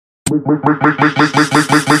Make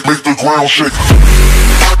the ground shake.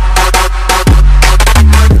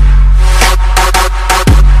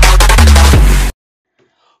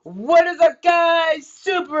 What is up, guys?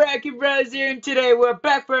 Super Accurate Brothers here, and today we're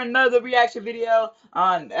back for another reaction video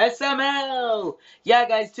on SML. Yeah,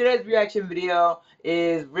 guys, today's reaction video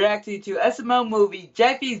is reacting to SML movie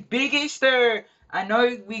Jeffy's Big Easter. I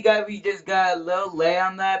know we just got a little late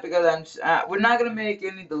on that because we're not gonna make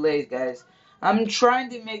any delays, guys. I'm trying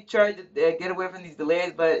to try to get away from these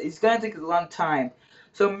delays, but it's gonna take a long time.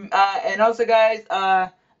 So and also, guys,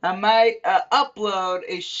 I might upload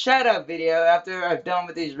a shout-out video after I've done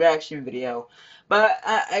with this reaction video. But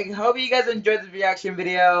I hope you guys enjoyed this reaction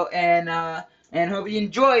video, and hope you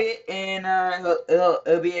enjoy it, and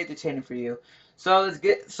it'll be entertaining for you. So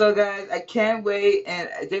guys, I can't wait,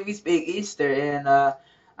 and Jeffy's Big Easter, and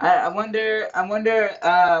I wonder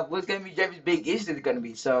what's gonna be Jeffy's Big Easter gonna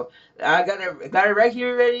be. So I got it right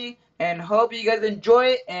here ready, and hope you guys enjoy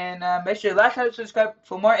it, and make sure to like, and subscribe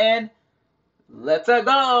for more, and let's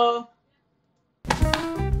go!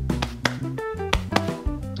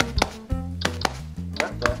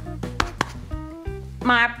 What the?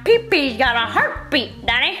 My pee-pee's got a heartbeat,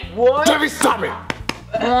 Daddy. What? Jeffy, stop it!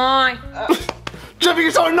 Why? Jeffy, you're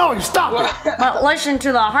so annoying. Stop it! But listen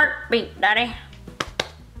to the heartbeat, Daddy.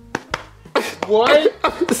 What?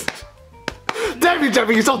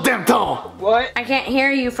 Jeffy, you're so damn tall. What? I can't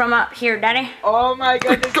hear you from up here, Daddy. Oh my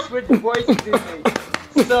god, they switched voices to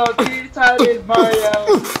me. So, Peter Tyler is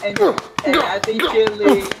Mario, and I think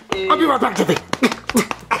Chili is... I'll be right back, Jeffy.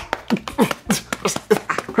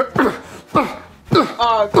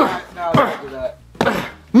 Oh god, no, don't do that.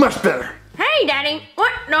 Much better. Hey, Daddy.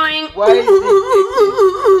 What doing? Why is it...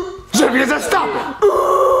 Jeffy, I said stop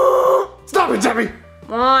it! Stop it, Jeffy!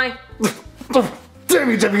 Why? Damn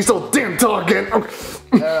you, Jeffy, you're so damn tall again. Let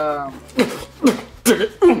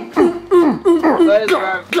us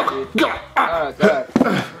drive, dude. Oh god.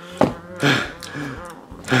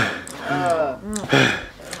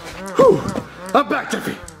 I'm back,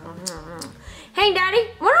 Jeffy. Hey, Daddy.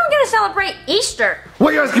 When are we going to celebrate Easter? Why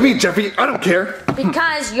are you asking me, Jeffy? I don't care.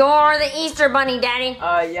 Because you're the Easter Bunny, Daddy.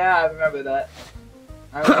 Yeah, I remember that.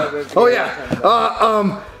 Oh yeah.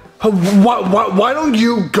 Why don't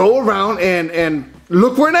you go around and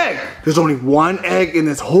look for an egg? There's only one egg in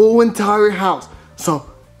this whole entire house. So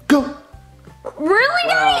go. Really,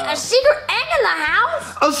 Daddy? A secret egg in the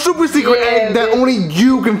house? A super secret egg that only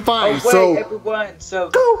you can find. Oh, wait, so everyone. So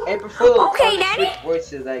go. April Fool's. Okay, Daddy.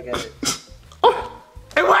 Voices, I got it. Oh,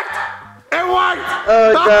 it worked. It worked.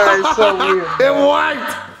 Oh god, it's so weird. It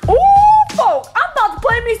worked. Ooh, folks, I'm about to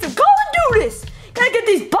play me some Call of Duty. Gotta get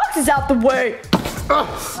these boxes out the way. Oh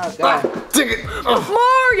god. Dig it.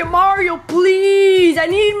 Mario, please. I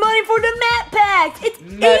need money for the map packs. It's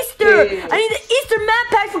Easter. I need the Easter map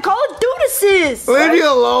pack for Call of Duty. Leave me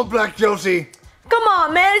alone, Black Yoshi. Come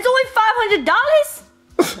on, man. It's only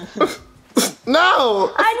 $500.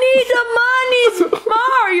 No. I need the money,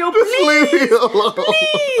 Mario. Just leave me alone.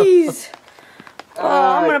 Please.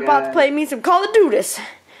 I'm about to play me some Call of Duty.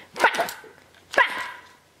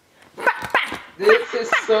 This is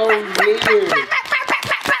so weird.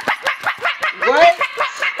 What?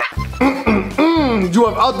 You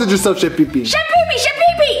have outdid yourself, Chef Pee-Pee. Chef Pee-Pee, Chef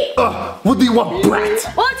Pee-Pee! What do you want, brat?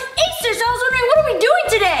 Well, it's Easter, so I was wondering, what are we doing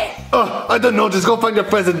today? I don't know. Just go find your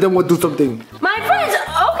friends and then we'll do something. My friends?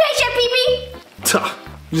 Okay, Chef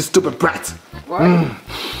Pee-Pee. You stupid brat. What?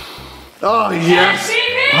 Oh, yes.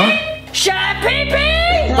 Chef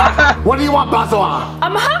Pee-Pee! What do you want, Bazoa?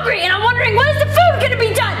 I'm hungry and I'm wondering, when is the food gonna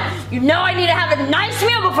be done? You know I need to have a nice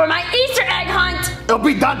meal before my Easter egg hunt. It'll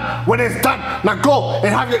be done when it's done. Now go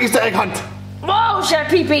and have your Easter egg hunt. Whoa, Chef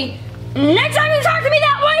Pee-Pee. Next time you talk to me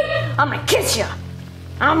that way, I'm gonna kiss you.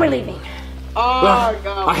 I'm leaving. Oh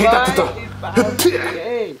god. I hate that.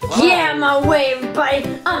 Hey, Yeah, my way, everybody.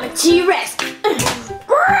 I'm a T-Rex.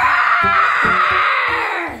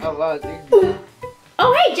 oh wow, dude.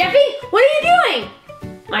 Oh, hey, Jeffy. What are you doing?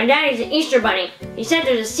 My daddy's an Easter bunny. He said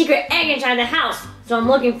there's a secret egg inside the house, so I'm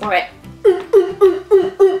looking for it.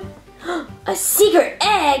 A secret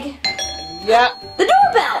egg? Yeah. The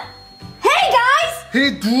doorbell. Hey, guys.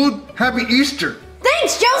 Hey, dude. Happy Easter.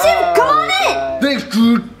 Thanks, Joseph. Come on in. Thanks,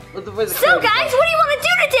 dude. So, guys, what do you want to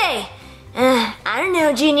do today? I don't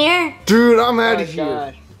know, Junior. Dude, I'm out of here.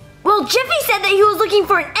 God. Well, Jeffy said that he was looking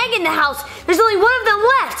for an egg in the house. There's only one of them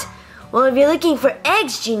left. Well, if you're looking for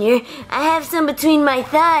eggs, Junior, I have some between my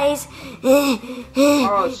thighs. Do you want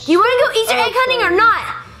to go Easter egg hunting or not?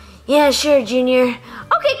 Yeah, sure, Junior.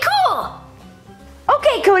 Okay, cool.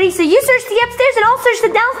 Okay, Cody, so you search the upstairs and I'll search the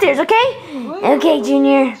downstairs, okay? Okay,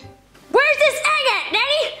 Junior. Where's this egg at,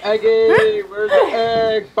 Daddy? Eggy, where's the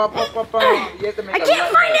egg? Bum, bum, bum, bum. You have to make I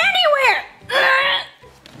can't find it anywhere.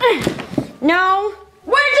 No.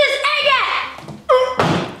 Where's this egg at?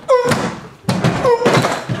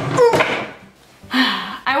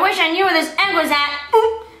 I wish I knew where this egg was at.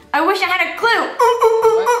 I wish I had a clue.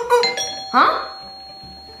 Huh?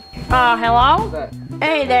 Hello?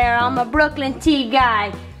 Hey there, I'm a Brooklyn tea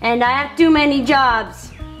guy, and I have too many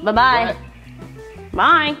jobs. Bye-bye.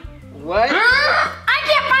 Bye. What? I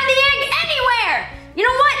can't find the egg anywhere. You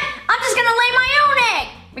know what? I'm just gonna lay my own egg,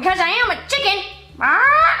 because I am a chicken. I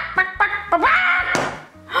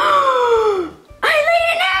laid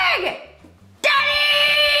an egg!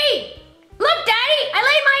 Daddy! Look, Daddy, I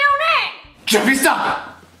laid my own egg. Jeffy,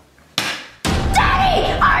 stop! Daddy,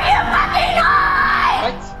 are you fucking high?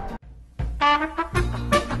 What?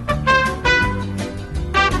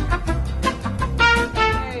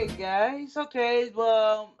 Hey guys, okay,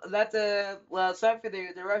 well, that's sorry for the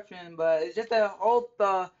interruption, but it's just the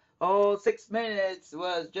whole 6 minutes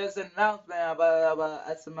was just an announcement about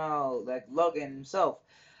SML, like Logan himself.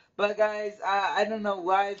 But guys, I don't know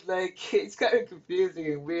why it's like it's kind of confusing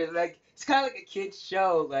and weird. Like it's kind of like a kid's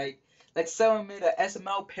show, like someone made a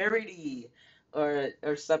SML parody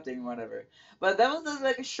or something, whatever. But that was just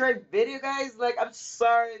like a short video, guys. Like I'm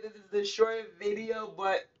sorry, this is the short video,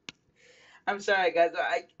 but I'm sorry, guys.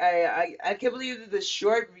 I can't believe this is a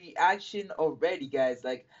short reaction already, guys.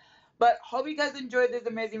 Like, but hope you guys enjoyed this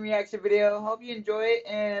amazing reaction video. Hope you enjoy it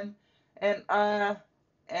and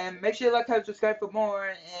make sure you like, comment, subscribe for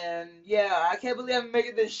more. And yeah, I can't believe I'm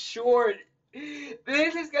making this short.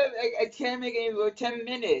 This is gonna I can't make it over 10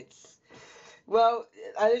 minutes. Well,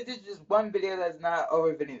 I think this is just one video that's not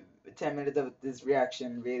over 10 minutes of this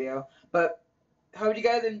reaction video. But hope you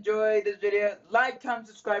guys enjoyed this video. Like, comment,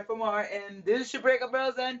 subscribe for more. And this is your Breakup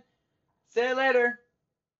Bros, and see you later.